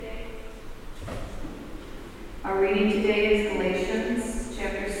Our reading today is Galatians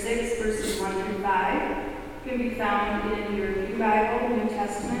chapter 6, verses 1 through 5. It can be found in your Pew Bible, New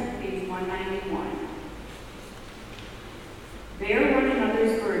Testament, page 191. Bear one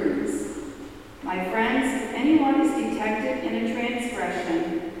another's burdens. My friends, if anyone is detected in a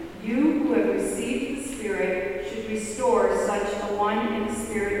transgression, you who have received the Spirit should restore such a one in the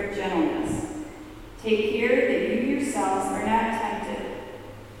spirit of gentleness. Take care that you yourselves are not tempted.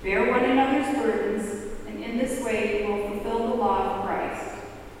 Bear one another's burdens, and in this way you will fulfill the law of Christ.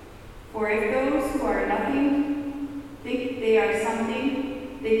 For if those who are nothing think they are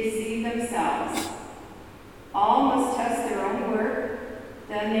something, they deceive themselves. All must test their own work,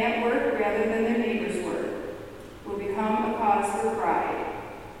 then that work, rather than their neighbor's work, will become a cause for pride,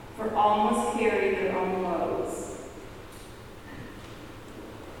 for all must carry their own loads.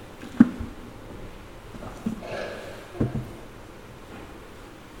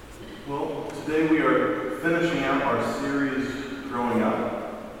 Well, today we are finishing out our series, Growing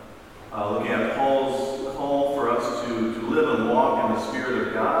Up, looking at Paul's call for us to live and walk in the Spirit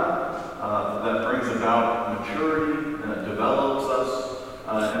of God. That brings about maturity, and it develops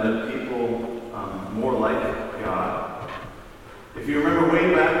us into people more like God. If you remember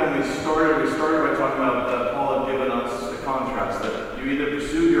way back when we started by talking about that Paul had given us the contrast, that you either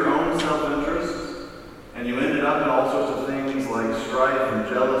pursued your own self-interest, and you ended up in all sorts of things like strife and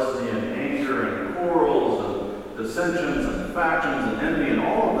jealousy and anger and quarrels and dissensions and factions and envy and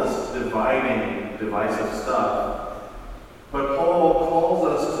all of this dividing, divisive stuff. But Paul calls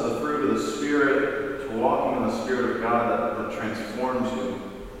us to the fruit of the Spirit, to walking in the Spirit of God that transforms you.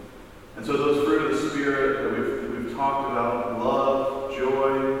 And so those fruit of the Spirit that we've talked about, love,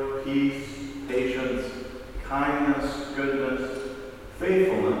 joy, peace, patience, kindness, goodness,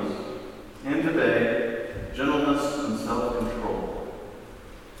 faithfulness, and today, gentleness and self-control.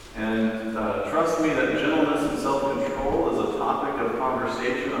 And trust me that gentleness and self-control is a topic of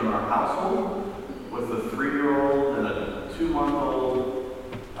conversation in our household with a 3-year-old and a 2-month-old.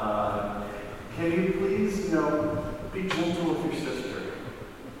 Can you please, be gentle with your sister?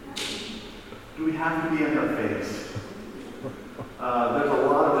 Do we have to be in her face? There's a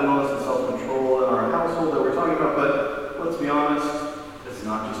lot of gentleness and self-control in our household that we're talking about, but let's be honest, it's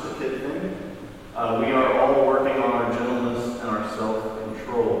not just a kid thing. We are all working on our gentleness and our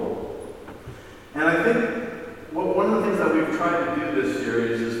self-control. And I think one of the things that we've tried to do this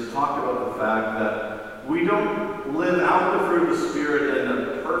series is to talk about the fact that we don't live out the fruit of the Spirit in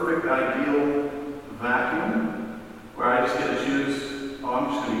a perfect, ideal vacuum, where I just get to choose, I'm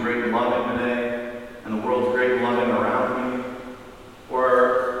just going to be great and loving today, and the world's great and loving around me.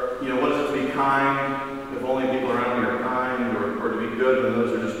 Or, what is it to be kind if only people around me are kind, or to be good when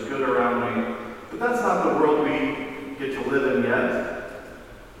those are just good around me. But that's not the world we get to live in yet.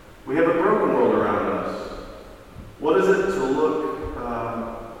 We have a broken world around us. What is it to look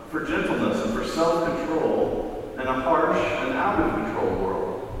for gentleness and for self-control in a harsh and out-of-control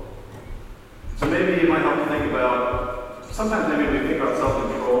world? So maybe it might help to think about, sometimes maybe we think about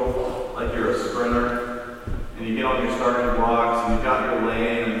self-control like you're a sprinter, and you get on your starting blocks, and you've got your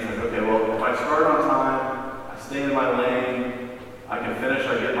lane, and it's like, okay, well, if I start on time, I stay in my lane, I can finish,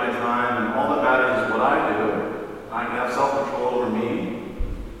 I get my time, and all that matters is what I do. I can have self-control over me.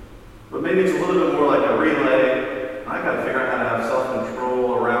 But maybe it's a little bit more like a relay, and I got to figure out how to have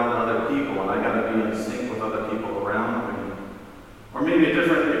self-control around other people, and I got to be in sync with other people around me. Or maybe a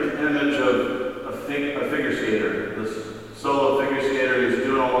different image of a figure skater, this solo figure skater who's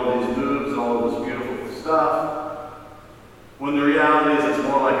doing all of these moves and all of this beautiful stuff, when the reality is it's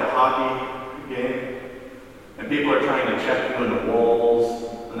more like a hockey game. And people are trying to check you into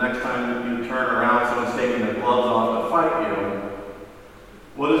walls. The next time you turn around, someone's taking their gloves off to fight you.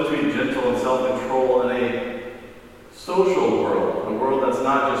 What is to be gentle and self-control in a social world, a world that's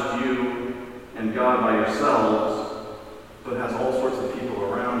not just you and God by yourselves, but has all sorts of people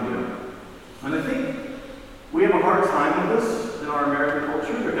around you? And I think we have a hard time with this in our American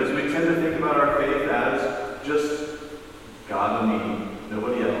culture because we tend to think about our faith as just God and me,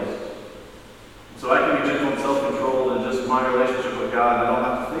 nobody else. So I can be gentle and self-controlled in just my relationship with God. I don't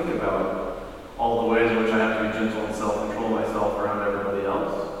have to think about all the ways in which I have to be gentle and self-control myself around everybody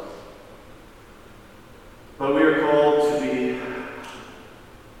else. But we are called to be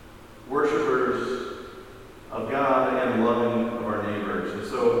worshipers of God and loving of our neighbors. And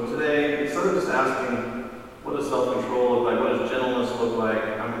so today, instead of just asking, what does self-control look like? What does gentleness look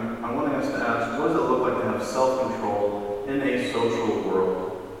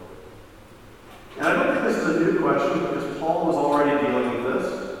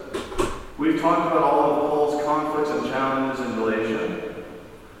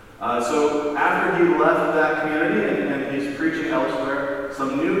So after he left that community and he's preaching elsewhere,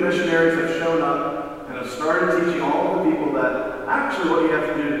 some new missionaries have shown up and have started teaching all the people that actually what you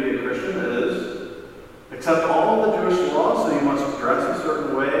have to do to be a Christian is accept all the Jewish laws, so you must dress a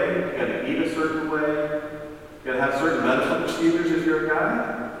certain way, you got to eat a certain way, you got to have certain medical procedures if you're a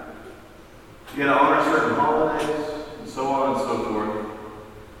guy, you got to honor certain holidays, and so on and so forth.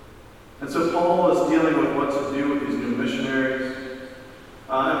 And so Paul is dealing with what to do with these new missionaries.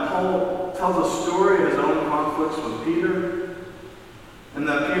 And Paul tells a story of his own conflicts with Peter, and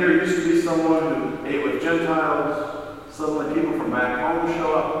that Peter used to be someone who ate with Gentiles. Suddenly people from back home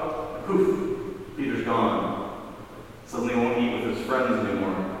show up, and poof, Peter's gone. Suddenly he won't eat with his friends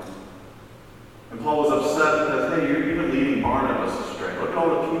anymore. And Paul was upset because, hey, you're even leading Barnabas astray. Look at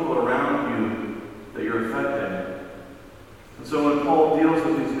all the people around you that you're affecting. And so when Paul deals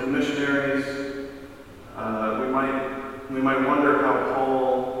with these new missionaries, we might wonder how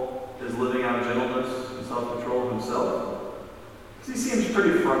Paul is living out gentleness and self-control himself. Because he seems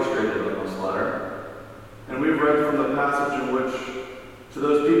pretty frustrated in this letter. And we've read from the passage in which, to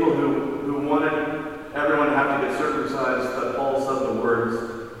those people who wanted everyone to have to get circumcised, that Paul said the words,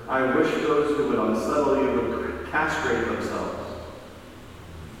 "I wish those who would unsettle you would castrate themselves."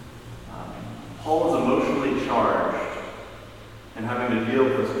 Paul is emotionally charged and having to deal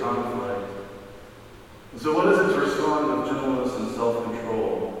with this conflict. And so what is it to respond with gentleness and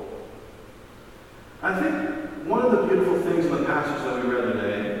self-control? I think one of the beautiful things in the passage that we read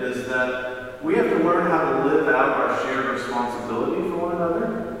today is that we have to learn how to live out our shared responsibility for one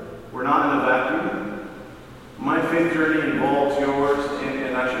another. We're not in a vacuum. My faith journey involves yours,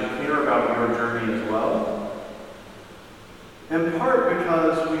 and I should care about your journey as well. In part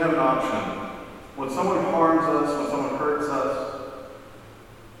because we have an option. When someone harms us, when someone hurts us,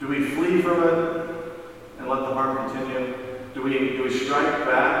 do we flee from it and let the harm continue? Do we strike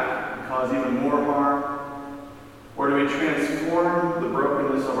back and cause even more harm? Or do we transform the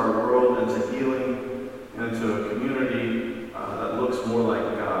brokenness of our world into healing and into a community that looks more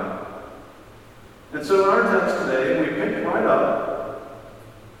like God? And so in our text today, we picked right up,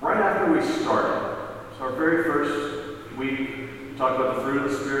 right after we started. So our very first week, we talked about the fruit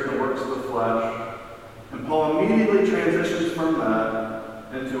of the Spirit and the works of the flesh. And Paul immediately transitions from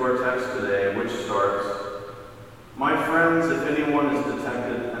that into our text today, which starts, "My friends, if anyone is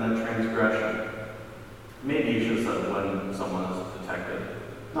detected in a transgression." Maybe you should have said when someone is detected,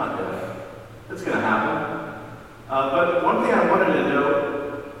 not if. It's going to happen. But one thing I wanted to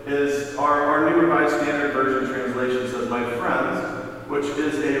note is our New Revised Standard Version translation says, "My friends," which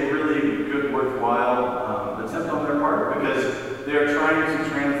is a really good, worthwhile attempt on their part, because they are trying to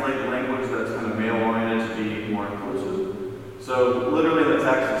translate language that's kind of male-oriented to be more inclusive. So literally in the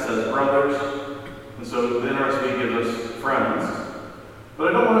text it says brothers, and so the NRSV gives us friends. But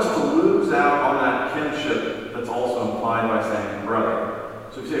I don't want us to lose out on that kinship that's also implied by saying brother.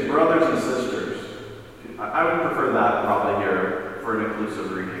 So if you say brothers and sisters, I would prefer that probably here for an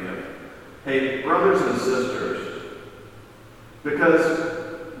inclusive reading of, hey, brothers and sisters, because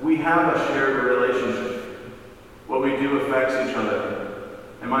we have a shared relationship. What we do affects each other.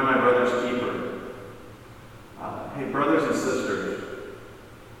 Am I my brother's keeper? Hey, brothers and sisters,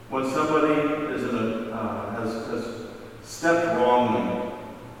 when somebody is has stepped wrongly,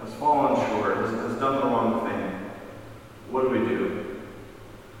 has fallen short, has done the wrong thing, what do?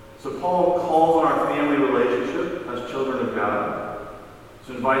 So Paul calls on our family relationship as children of God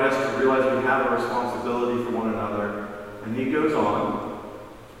to invite us to realize we have a responsibility for one another. And he goes on,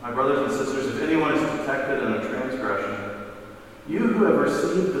 "My brothers and sisters, if anyone is detected in a transgression, you who have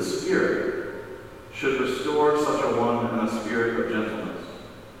received the Spirit should restore such a one in a spirit of gentleness."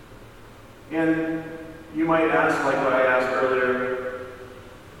 And you might ask, like what I asked earlier,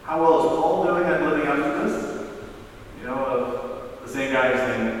 how well is Paul doing at living up to this? You know, of the same guy who's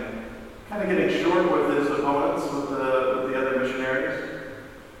saying, kind of getting short with his opponents, with the other missionaries.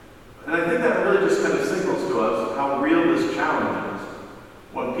 And I think that really just kind of signals to us how real this challenge is.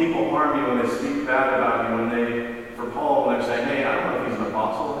 When people harm you, when they speak bad about you, for Paul, when they're saying, hey, I don't know if he's an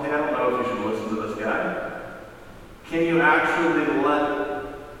apostle, hey, I don't know if you should listen to this guy. Can you actually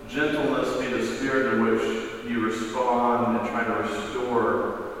let gentleness be the spirit in which you respond and try to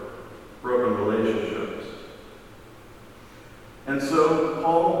restore broken relationships? And so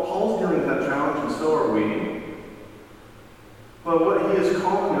Paul's dealing with that challenge, and so are we. But what he is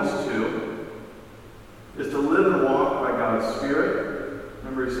calling us to is to live and walk by God's Spirit.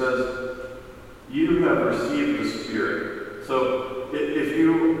 Remember, he says, you have received the Spirit. So if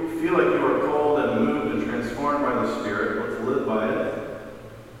you feel like you are called and moved and transformed by the Spirit, let's live by it.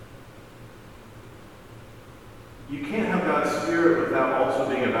 You can't have God's Spirit without also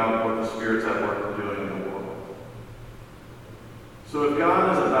being thinking about what the Spirit's at work doing in the world. So if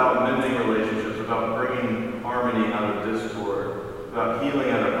God is about mending relationships, about bringing harmony out of discord, about healing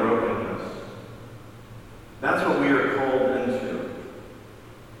out of brokenness, that's what we are called into.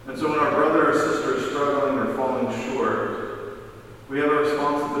 And so when our brother or sister is struggling or falling short, we have a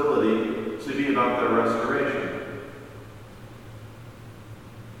responsibility to be about their restoration.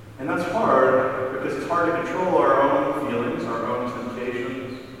 And that's hard because it's hard to control our own feelings, our own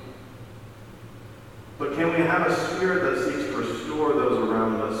temptations. But can we have a spirit that seeks to restore those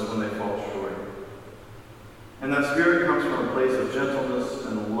around us when they fall short? And that spirit comes from a place of gentleness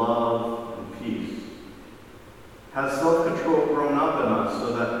and love and peace. Has self-control grown up in us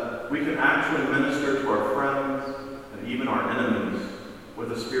so that we can actually minister to our friends and even our enemies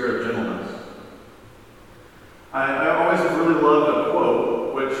with a spirit of gentleness? I always really loved a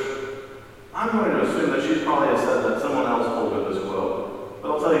quote, which I'm going to assume that she's probably said that someone else told her this quote,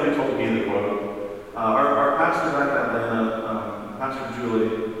 but I'll tell you who told me the quote. Our pastor back in Atlanta, Pastor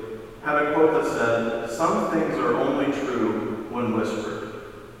Julie, had a quote that said, "Some things are only true when whispered."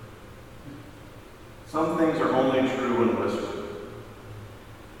 Some things are only true when whispered.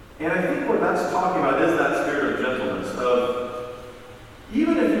 And I think what that's talking about is that spirit of gentleness, of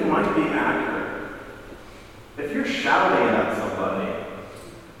even if you might be accurate, if you're shouting at somebody,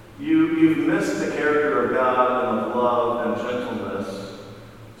 you've missed the character of God and of love and gentleness,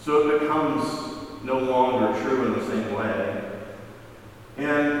 so it becomes no longer true in the same way.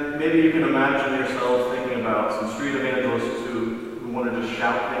 And maybe you can imagine yourself thinking about some street evangelists who want to just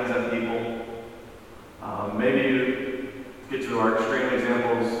shout things at people. Maybe you get to our extreme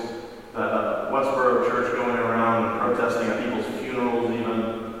examples, the Westboro Church going around and protesting at people's funerals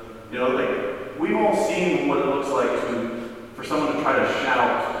even. You know, like, we've all seen what it looks like for someone to try to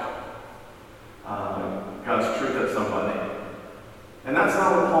shout God's truth at somebody. And that's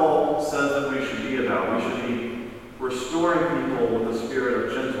not what Paul says that we should be about. We should be restoring people with a spirit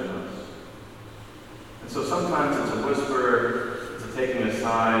of gentleness. And so sometimes it's a whisper, it's a taking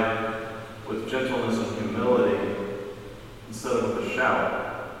aside with gentleness and humility instead of with a shout.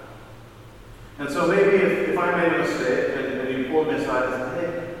 And so maybe if I made a mistake and you pulled me aside and said,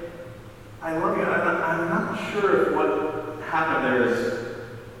 "Hey, I love you. I'm not sure if what happened there is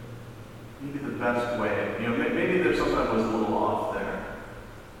maybe the best way. You know, maybe there's something that was a little off there.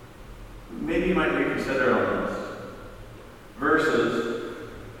 Maybe you might reconsider on this." Versus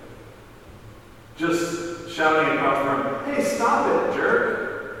just shouting across the room, "Hey, stop it, jerk."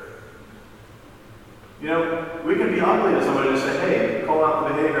 You know, we can be ugly to somebody and say, "Hey," call out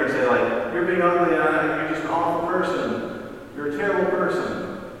the behavior and say, like, "You're being ugly, you're just an awful person. You're a terrible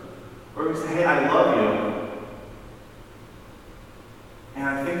person." Or we can say, "Hey, I love you." And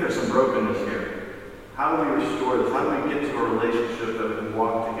I think there's some brokenness here. How do we restore this? How do we get to a relationship that we can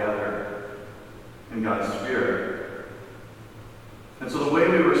walk together in God's Spirit? And so the way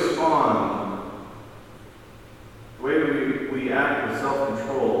we respond, the way we act with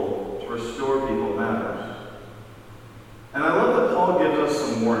self-control to restore people matters. And I love that Paul gives us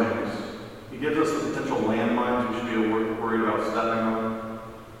some warnings. He gives us the potential landmines we should be worried about stepping on.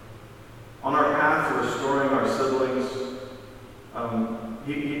 On our path to restoring our siblings,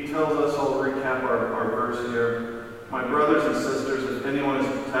 he tells us, I'll recap our verse here. "My brothers and sisters, if anyone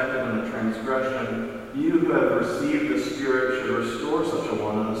is detected in a transgression, you who have received the Spirit should restore such a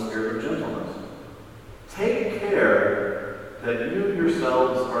one in a spirit of gentleness. Take care that you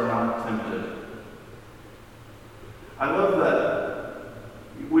yourselves are not tempted." I love that.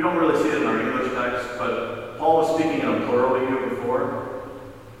 We don't really see it in our English text, but Paul was speaking in a plural you before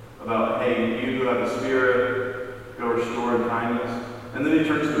about, "Hey, you who have the Spirit, go restore in kindness." And then he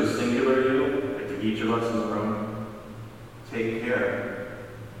turns to a singular you, like to each of us in the room. Take care.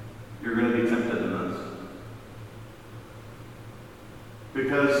 You're going to be tempted in this.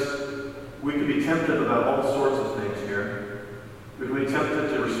 Because we could be tempted about all sorts of things here. We could be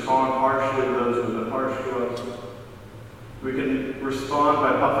tempted to respond harshly to those who have been harsh to us. We can respond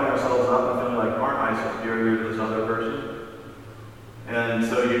by puffing ourselves up and feeling like, "Aren't I superior to this other person?" And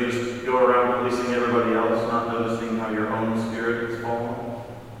so you just go around policing everybody else, not noticing how your own spirit has fallen.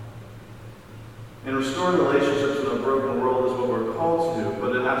 And restoring relationships in a broken world is what we're called to,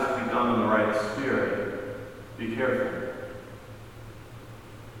 but it has to be done in the right spirit. Be careful.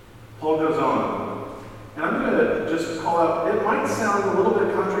 Paul goes on, and I'm going to just call out, it might sound a little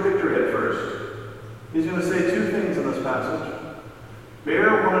bit contradictory at first. He's going to say two things in this passage.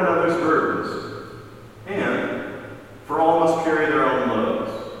 Bear one another's burdens, and for all must carry their own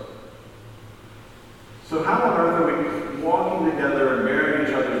loads. So how on earth are we walking together and bearing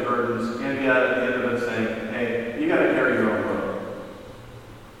each other's burdens, and yet at the end of it saying, "Hey, you got to carry your own load"?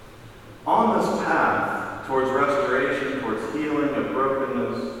 On this path towards restoration, towards healing of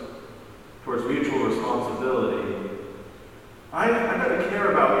brokenness, towards mutual responsibility, I got to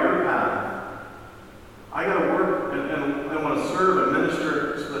care about your path. I got to work and want to serve and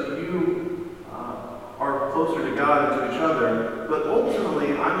minister so that you are closer to God and to each other. But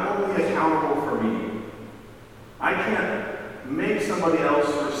ultimately, I'm only accountable for me. I can't make somebody else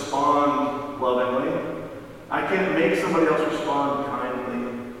respond lovingly. I can't make somebody else respond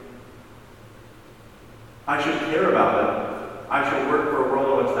kindly. I should care about it. I should work for a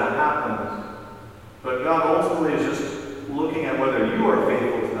world in which that happens. But God ultimately is just looking at whether you are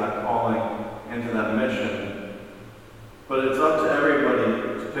faithful to that calling and to that mission. But it's up to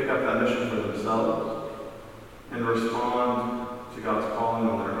everybody to pick up that mission for themselves and respond to God's calling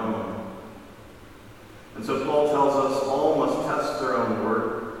on their own. And so Paul tells us all must test their own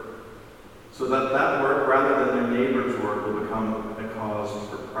work, so that that work, rather than their neighbor's work, will become a cause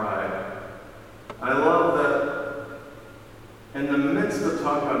for pride. I love that in the midst of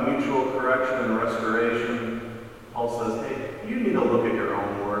talking about mutual correction and restoration, Paul says, hey, you need to look at your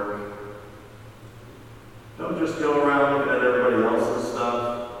own work. Don't just go around looking at everybody else's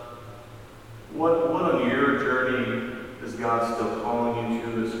stuff. What on your journey is God still calling you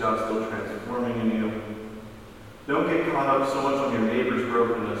to? Is God still transforming in you? Don't get caught up so much on your neighbor's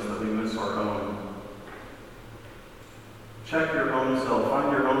brokenness that we miss our own. Check your own self.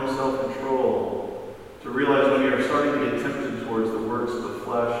 Find your own self-control to realize when you're starting to get tempted towards the works of the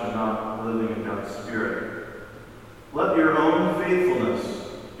flesh and not living in God's Spirit. Let your own faithfulness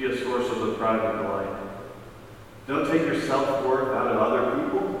be a source of the pride and delight. Don't take your self-worth out of other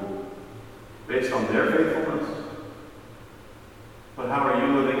people based on their faithfulness. But how are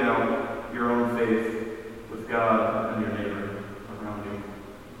you living out your own faith with God and your neighbor around you?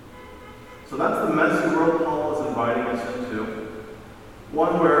 So that's the messy world Paul is inviting us into.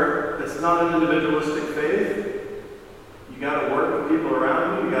 One where it's not an individualistic faith. You got to work with people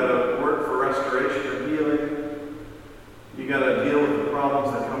around you. You got to work for restoration and healing. You got to deal with the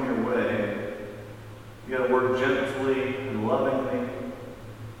problems that come your way. You got to work gently and lovingly.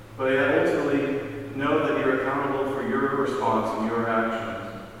 But yet ultimately know that you're accountable for your response and your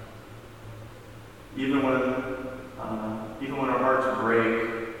actions. Even when our hearts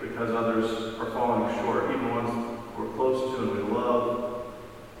break because others are falling short, even ones we're close to and we love,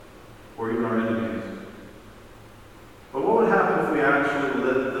 or even our enemies. But what would happen if we actually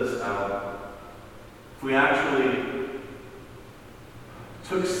lived this out? If we actually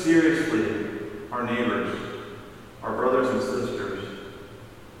took seriously our neighbors, our brothers and sisters?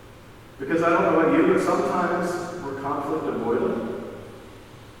 Because I don't know about you, but sometimes we're conflict avoidant.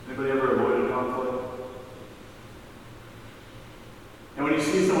 Anybody ever avoided conflict? And when you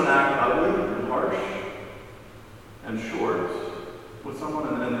see someone act ugly and harsh and short with someone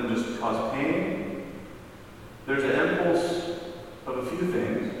and then just cause pain, there's an impulse of a few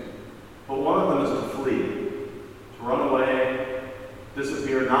things, but one of them is to flee, to run away,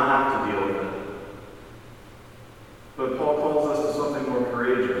 disappear, not have to deal with it. But Paul calls us to something more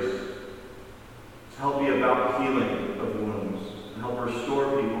courageous, to help be about healing of wounds, and help restore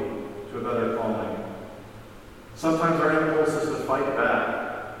people to a better calling. Sometimes our impulse is to fight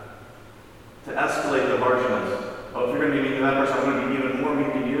back, to escalate the harshness. Oh, if you're going to be mean to that person, I'm going to be even more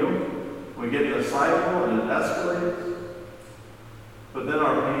mean to you. We get in a cycle and it escalates. But then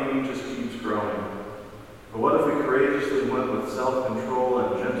our pain just keeps growing. But what if we courageously went with self-control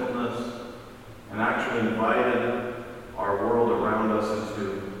and gentleness and actually invited our world around us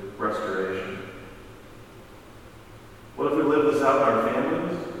into restoration? What if we live this out in our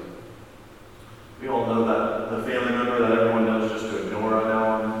families? We all know that the family member that everyone knows just to ignore right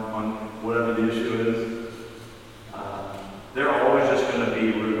now on whatever the issue is. They're always just going to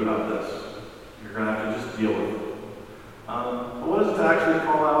be rude about this. You're going to have to just deal with it. But what is it to actually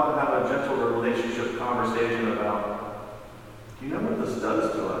call out and have a gentle relationship conversation about, do you know what this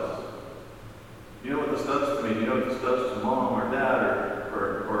does to us? Do you know what this does to me? Do you know what this does to mom or dad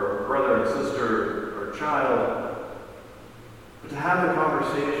or brother and sister or child? But to have the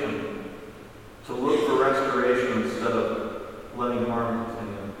conversation, to look for restoration instead of letting harm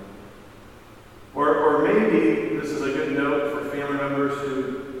continue. Or maybe this is a good note for family members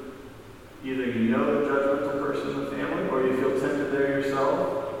who either you know the judgmental person in the family or you feel tempted there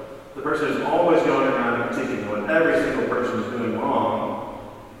yourself. The person who's always going around critiquing what every single person is doing wrong.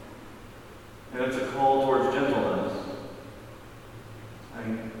 And it's a call towards gentleness.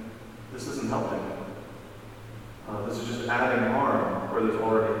 Saying, this isn't helping. This is just adding harm where there's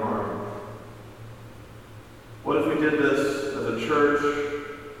already harm. What if we did this as a church?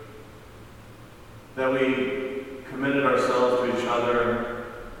 That we committed ourselves to each other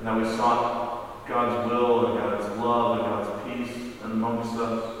and how we sought God's will and God's love and God's peace amongst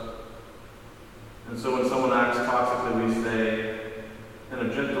us. And so when someone acts toxically, we say, in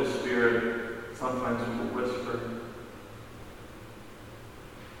a gentle spirit, sometimes we will whisper,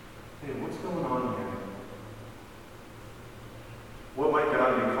 hey, what's going on here? What might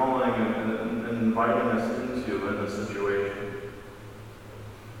God be calling and inviting us into in this situation?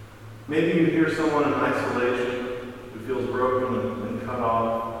 Maybe you hear someone in isolation who feels broken and cut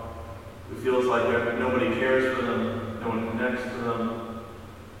off, who feels like nobody cares for them, no one connects to them.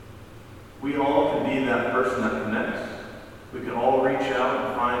 We all can be that person that connects. We can all reach out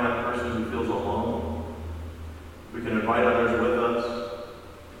and find that person who feels alone. We can invite others with us.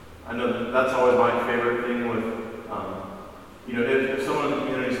 I know that's always my favorite thing with, if someone in the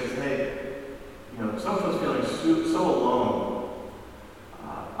community says, hey, if someone's feeling so alone,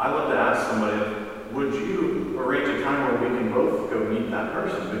 I love to ask somebody, would you arrange a time where we can both go meet that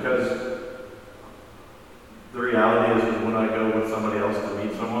person? Because the reality is when I go with somebody else to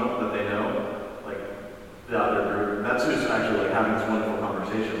meet someone that they know, like the other group, that's who's actually like having this wonderful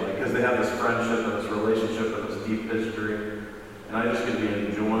conversation, like because they have this friendship and this relationship and this deep history, and I just could be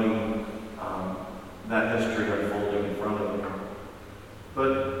enjoying that history unfolding in front of me.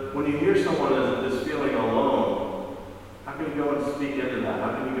 But when you hear someone is feeling alone, how can you go and speak into that?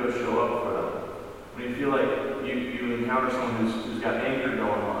 How can you go show up for them? When you feel like you encounter someone who's got anger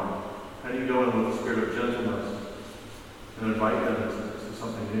going on, how do you go in with a spirit of gentleness and invite them to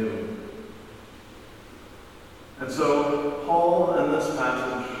something new? And so Paul in this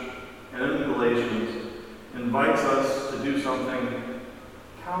passage and in Galatians invites us to do something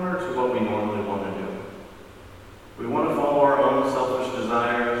counter to what we normally want to do. We want to follow our own selfish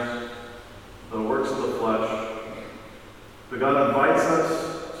desires, the works of the flesh. But God invites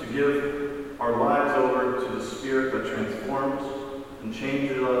us to give our lives over to the Spirit that transforms and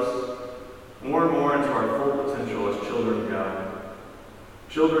changes us more and more into our full potential as children of God.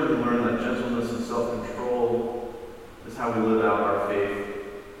 Children who learn that gentleness and self-control is how we live out our faith.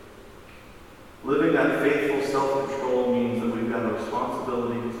 Living that faithful self-control means that we've got a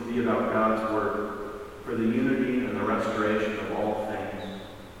responsibility to be about God's Word for the unity and the restoration of all things.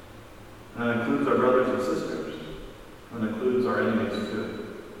 And that includes our brothers and sisters, and includes our enemies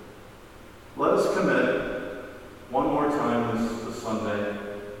too. Let us commit one more time this Sunday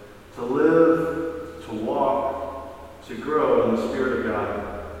to live, to walk, to grow in the Spirit of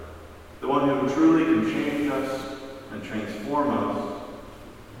God, the one who truly can change us and transform us,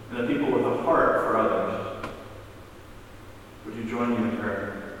 and a people with a heart for others. Would you join me in prayer?